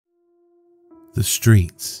The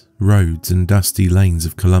streets, roads and dusty lanes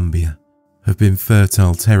of Colombia have been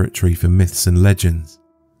fertile territory for myths and legends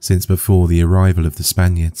since before the arrival of the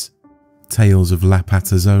Spaniards. Tales of La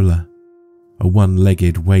Patazola, a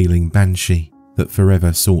one-legged wailing banshee that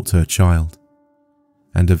forever sought her child,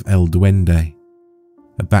 and of El Duende,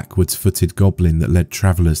 a backwards-footed goblin that led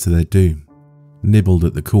travellers to their doom, nibbled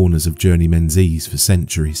at the corners of journeymen's ease for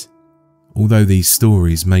centuries. Although these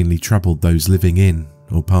stories mainly troubled those living in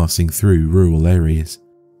or passing through rural areas,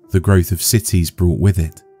 the growth of cities brought with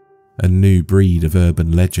it a new breed of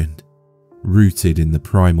urban legend, rooted in the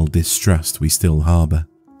primal distrust we still harbour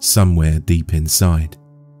somewhere deep inside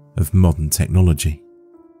of modern technology.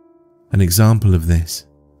 An example of this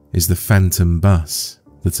is the phantom bus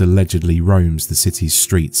that allegedly roams the city's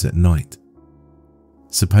streets at night.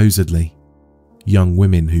 Supposedly, young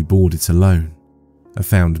women who board it alone are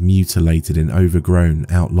found mutilated in overgrown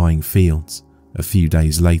outlying fields a few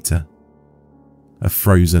days later, a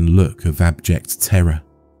frozen look of abject terror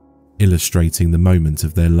illustrating the moment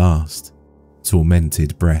of their last,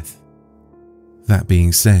 tormented breath. That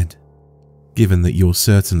being said, given that you're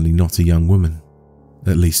certainly not a young woman,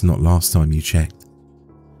 at least not last time you checked,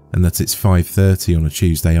 and that it's 5:30 on a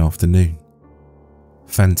Tuesday afternoon,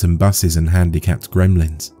 phantom buses and handicapped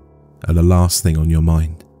gremlins are the last thing on your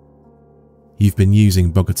mind. You've been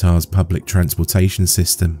using Bogotá's public transportation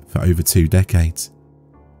system for over 2 decades,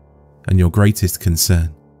 and your greatest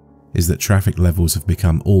concern is that traffic levels have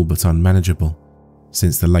become all but unmanageable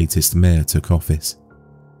since the latest mayor took office.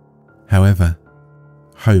 However,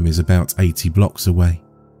 home is about 80 blocks away,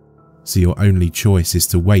 so your only choice is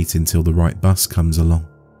to wait until the right bus comes along.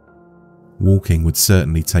 Walking would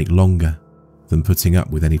certainly take longer than putting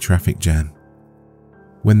up with any traffic jam.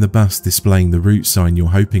 When the bus displaying the route sign you're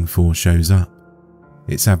hoping for shows up,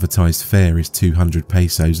 its advertised fare is 200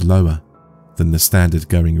 pesos lower than the standard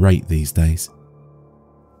going rate these days.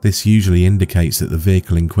 This usually indicates that the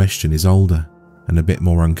vehicle in question is older and a bit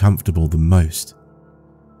more uncomfortable than most.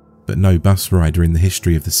 But no bus rider in the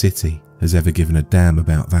history of the city has ever given a damn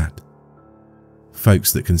about that.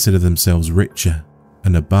 Folks that consider themselves richer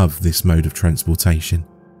and above this mode of transportation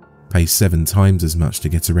pay 7 times as much to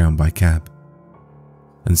get around by cab,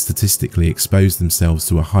 and statistically expose themselves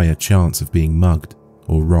to a higher chance of being mugged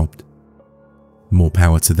or robbed. More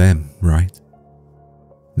power to them, right?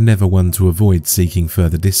 Never one to avoid seeking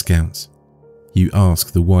further discounts, you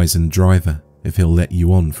ask the wizened driver if he'll let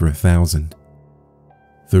you on for 1,000.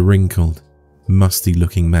 The wrinkled,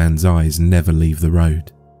 musty-looking man's eyes never leave the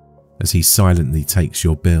road as he silently takes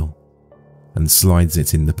your bill and slides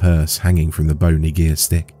it in the purse hanging from the bony gear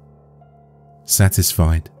stick.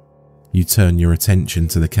 Satisfied, you turn your attention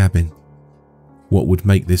to the cabin. What would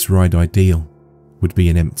make this ride ideal would be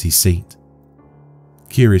an empty seat.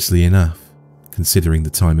 Curiously enough, considering the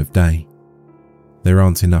time of day, there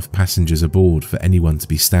aren't enough passengers aboard for anyone to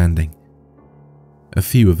be standing. A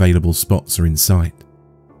few available spots are in sight,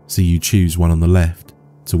 so you choose one on the left,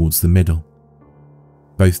 towards the middle.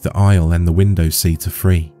 Both the aisle and the window seat are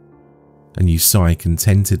free, and you sigh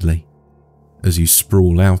contentedly as you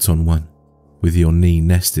sprawl out on one with your knee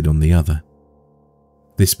nested on the other.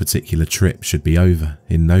 This particular trip should be over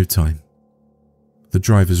in no time. The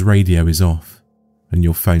driver's radio is off, and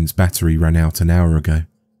your phone's battery ran out an hour ago,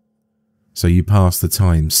 so you pass the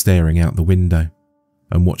time staring out the window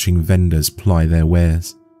and watching vendors ply their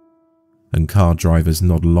wares, and car drivers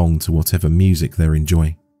nod along to whatever music they're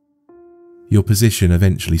enjoying. Your position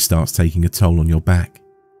eventually starts taking a toll on your back,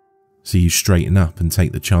 so you straighten up and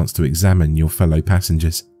take the chance to examine your fellow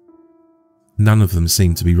passengers. None of them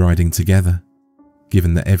seem to be riding together,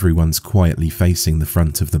 given that everyone's quietly facing the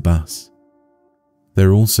front of the bus.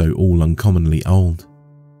 They're also all uncommonly old,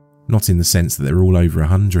 not in the sense that they're all over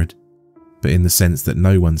 100, but in the sense that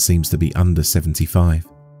no one seems to be under 75.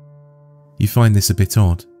 You find this a bit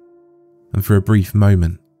odd, and for a brief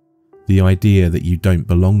moment, the idea that you don't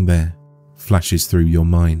belong there flashes through your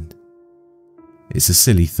mind. It's a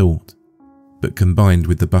silly thought, but combined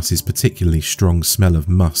with the bus's particularly strong smell of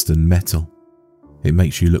must and metal, it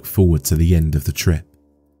makes you look forward to the end of the trip.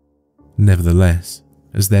 Nevertheless,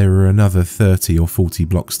 as there are another 30 or 40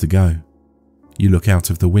 blocks to go, you look out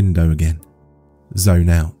of the window again, zone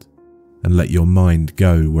out, and let your mind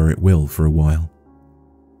go where it will for a while.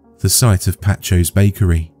 The sight of Pacho's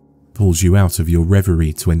Bakery pulls you out of your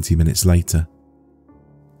reverie 20 minutes later.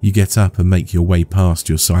 You get up and make your way past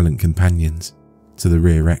your silent companions to the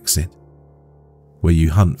rear exit, where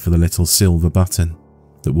you hunt for the little silver button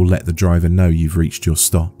that will let the driver know you've reached your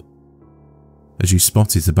stop. As you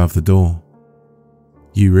spot it above the door,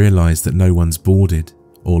 you realise that no one's boarded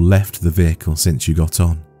or left the vehicle since you got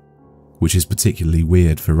on, which is particularly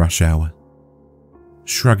weird for rush hour.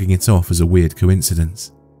 Shrugging it off as a weird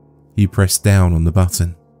coincidence, you press down on the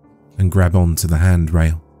button and grab onto the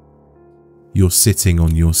handrail. You're sitting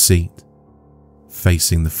on your seat,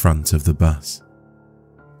 facing the front of the bus.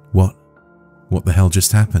 What the hell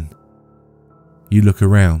just happened? You look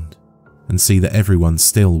around and see that everyone's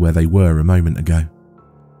still where they were a moment ago.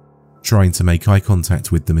 Trying to make eye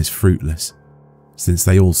contact with them is fruitless, since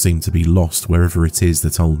they all seem to be lost wherever it is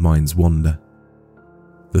that old minds wander.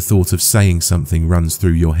 The thought of saying something runs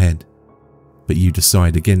through your head, but you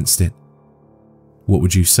decide against it. What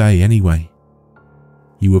would you say anyway?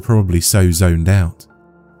 You were probably so zoned out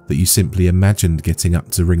that you simply imagined getting up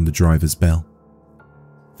to ring the driver's bell.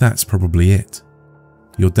 That's probably it.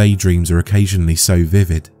 Your daydreams are occasionally so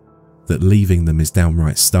vivid that leaving them is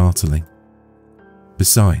downright startling.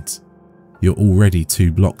 Besides, you're already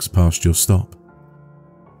 2 blocks past your stop.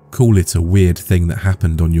 Call it a weird thing that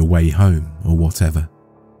happened on your way home or whatever,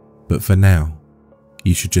 but for now,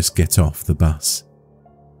 you should just get off the bus.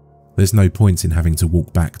 There's no point in having to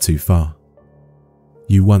walk back too far.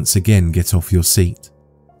 You once again get off your seat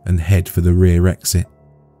and head for the rear exit,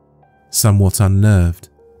 somewhat unnerved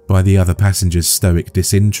by the other passengers' stoic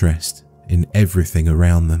disinterest in everything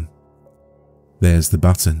around them. There's the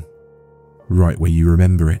button, right where you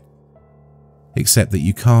remember it. Except that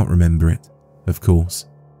you can't remember it, of course,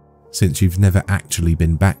 since you've never actually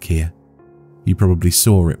been back here. You probably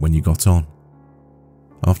saw it when you got on.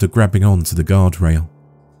 After grabbing onto the guardrail,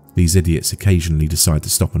 these idiots occasionally decide to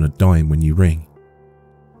stop on a dime when you ring.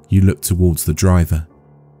 You look towards the driver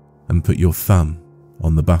and put your thumb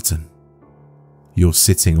on the button. You're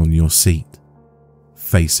sitting on your seat,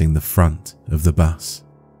 facing the front of the bus.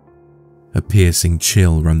 A piercing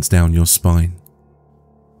chill runs down your spine,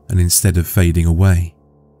 and instead of fading away,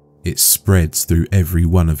 it spreads through every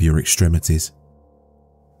one of your extremities.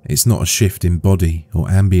 It's not a shift in body or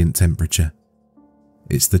ambient temperature.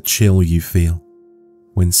 It's the chill you feel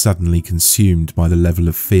when suddenly consumed by the level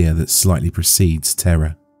of fear that slightly precedes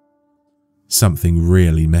terror. Something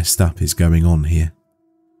really messed up is going on here.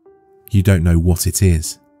 You don't know what it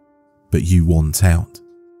is, but you want out.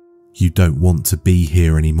 You don't want to be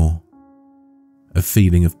here anymore. A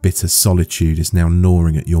feeling of bitter solitude is now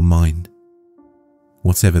gnawing at your mind.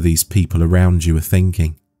 Whatever these people around you are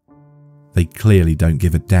thinking, they clearly don't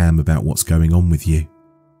give a damn about what's going on with you.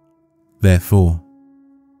 Therefore,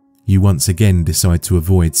 you once again decide to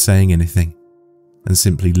avoid saying anything and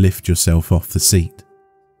simply lift yourself off the seat,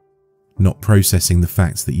 not processing the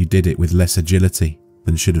fact that you did it with less agility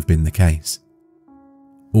than should have been the case.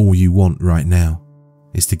 All you want right now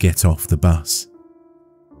is to get off the bus.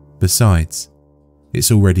 Besides,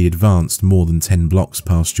 it's already advanced more than 10 blocks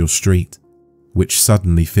past your street, which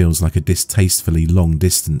suddenly feels like a distastefully long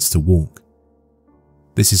distance to walk.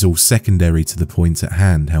 This is all secondary to the point at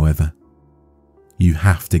hand, however. You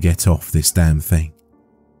have to get off this damn thing.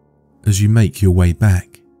 As you make your way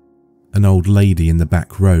back, an old lady in the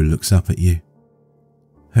back row looks up at you.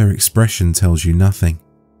 Her expression tells you nothing,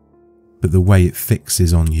 but the way it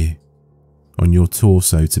fixes on you, on your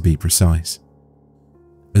torso to be precise,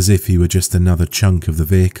 as if you were just another chunk of the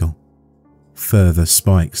vehicle, further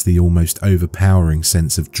spikes the almost overpowering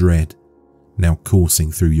sense of dread now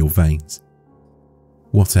coursing through your veins.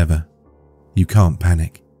 Whatever, you can't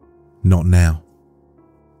panic, not now.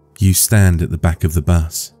 You stand at the back of the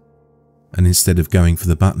bus, and instead of going for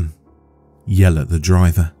the button, yell at the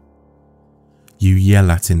driver. You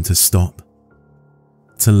yell at him to stop,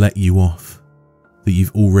 to let you off, that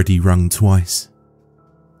you've already rung twice,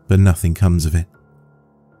 but nothing comes of it.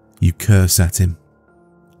 You curse at him,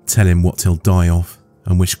 tell him what he'll die of,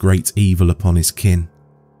 and wish great evil upon his kin,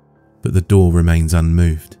 but the door remains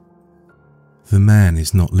unmoved. The man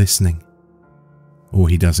is not listening, or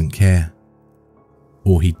he doesn't care,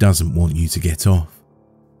 or he doesn't want you to get off,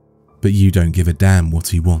 but you don't give a damn what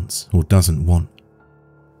he wants or doesn't want.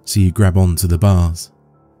 So you grab onto the bars,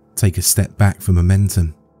 take a step back for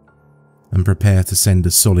momentum, and prepare to send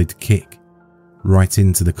a solid kick right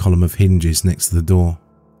into the column of hinges next to the door.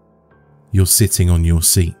 You're sitting on your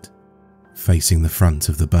seat, facing the front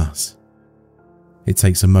of the bus. It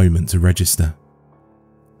takes a moment to register.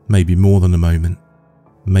 Maybe more than a moment,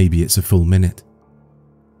 maybe it's a full minute.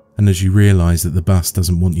 And as you realise that the bus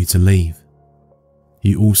doesn't want you to leave,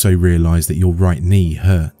 you also realise that your right knee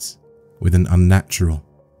hurts with an unnatural,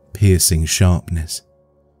 piercing sharpness.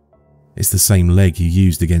 It's the same leg you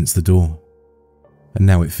used against the door, and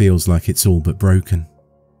now it feels like it's all but broken.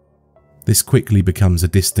 This quickly becomes a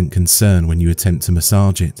distant concern when you attempt to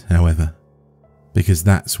massage it, however, because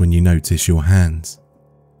that's when you notice your hands.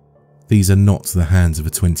 These are not the hands of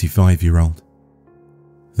a 25-year-old.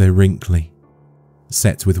 They're wrinkly,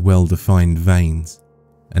 set with well-defined veins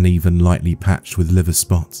and even lightly patched with liver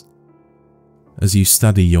spots. As you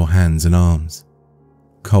study your hands and arms,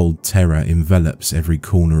 cold terror envelops every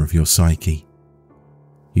corner of your psyche.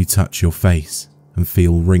 You touch your face and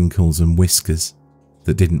feel wrinkles and whiskers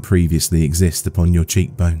that didn't previously exist upon your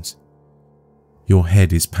cheekbones. Your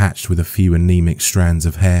head is patched with a few anemic strands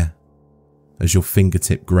of hair as your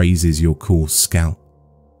fingertip grazes your coarse scalp.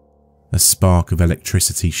 A spark of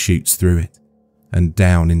electricity shoots through it and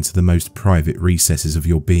down into the most private recesses of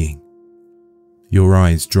your being. Your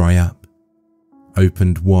eyes dry up,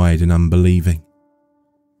 opened wide and unbelieving,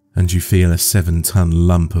 and you feel a 7-ton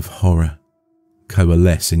lump of horror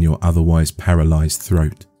coalesce in your otherwise paralysed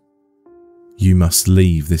throat. You must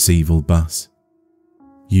leave this evil bus.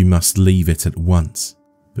 You must leave it at once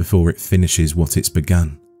before it finishes what it's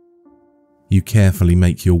begun. You carefully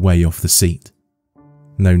make your way off the seat,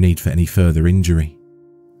 no need for any further injury,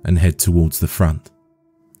 and head towards the front,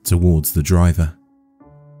 towards the driver.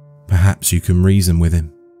 Perhaps you can reason with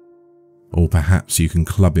him, or perhaps you can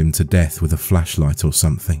club him to death with a flashlight or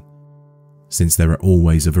something, since there are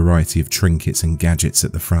always a variety of trinkets and gadgets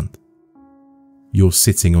at the front. You're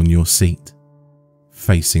sitting on your seat,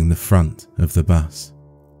 facing the front of the bus.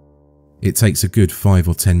 It takes a good 5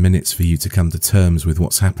 or 10 minutes for you to come to terms with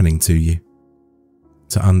what's happening to you,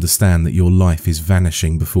 to understand that your life is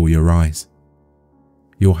vanishing before your eyes.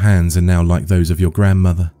 Your hands are now like those of your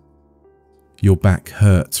grandmother. Your back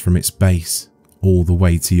hurts from its base all the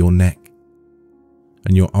way to your neck,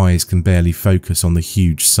 and your eyes can barely focus on the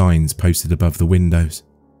huge signs posted above the windows.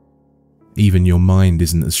 Even your mind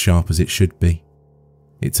isn't as sharp as it should be.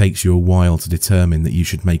 It takes you a while to determine that you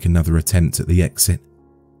should make another attempt at the exit.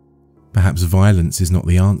 Perhaps violence is not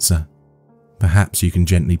the answer. Perhaps you can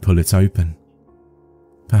gently pull it open.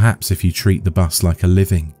 Perhaps if you treat the bus like a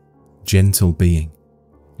living, gentle being,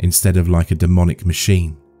 instead of like a demonic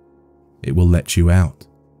machine, it will let you out.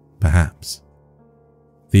 Perhaps.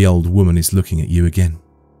 The old woman is looking at you again.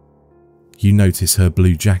 You notice her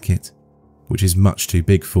blue jacket, which is much too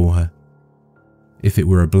big for her. If it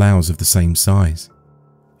were a blouse of the same size,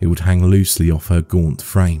 it would hang loosely off her gaunt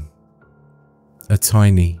frame. A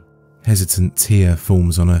tiny, hesitant tear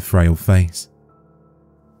forms on her frail face,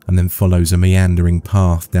 and then follows a meandering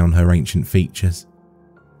path down her ancient features,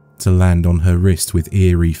 to land on her wrist with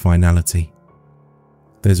eerie finality.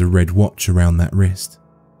 There's a red watch around that wrist,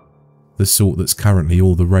 the sort that's currently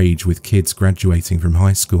all the rage with kids graduating from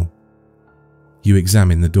high school. You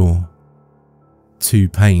examine the door. 2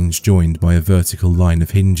 panes joined by a vertical line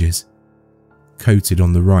of hinges, coated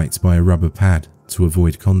on the right by a rubber pad to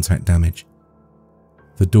avoid contact damage.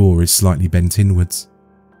 The door is slightly bent inwards,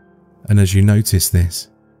 and as you notice this,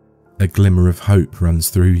 a glimmer of hope runs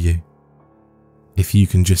through you. If you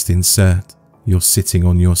can just insert you're sitting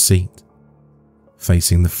on your seat,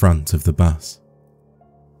 facing the front of the bus.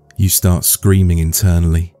 You start screaming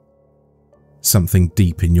internally. Something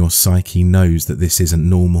deep in your psyche knows that this isn't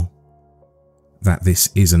normal, that this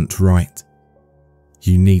isn't right.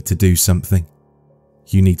 You need to do something.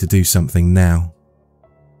 You need to do something now.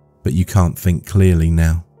 But you can't think clearly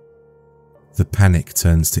now. The panic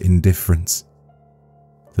turns to indifference.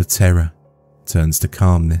 The terror turns to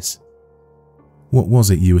calmness. What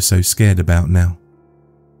was it you were so scared about now?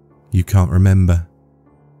 You can't remember.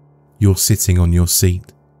 You're sitting on your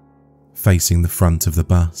seat, facing the front of the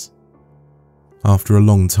bus. After a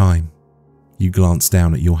long time, you glance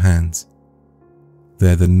down at your hands.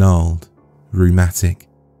 They're the gnarled, rheumatic,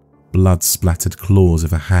 blood-splattered claws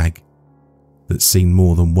of a hag that's seen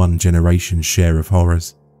more than one generation's share of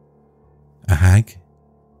horrors. A hag?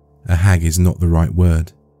 A hag is not the right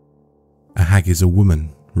word. A hag is a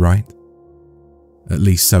woman, right? At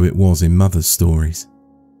least so it was in Mother's stories,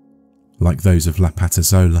 like those of La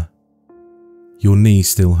Patazola. Your knee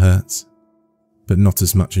still hurts, but not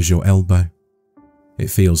as much as your elbow. It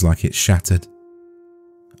feels like it's shattered.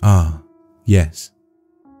 Ah, yes,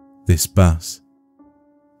 this bus.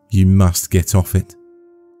 You must get off it.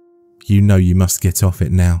 You know you must get off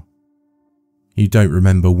it now. You don't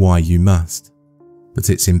remember why you must, but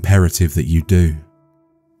it's imperative that you do.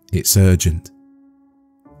 It's urgent.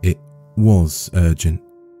 It was urgent.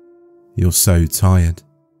 You're so tired.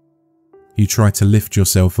 You try to lift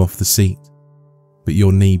yourself off the seat, but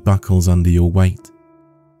your knee buckles under your weight.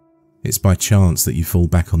 It's by chance that you fall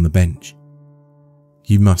back on the bench.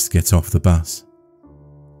 You must get off the bus.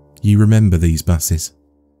 You remember these buses.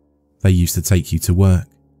 They used to take you to work.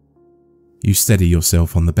 You steady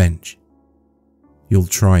yourself on the bench. You'll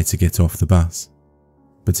try to get off the bus,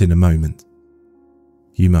 but in a moment,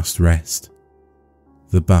 you must rest.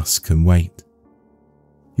 The bus can wait.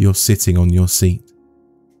 You're sitting on your seat,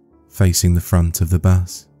 facing the front of the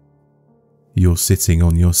bus. You're sitting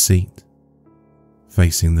on your seat,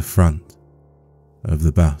 facing the front of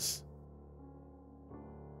the bus.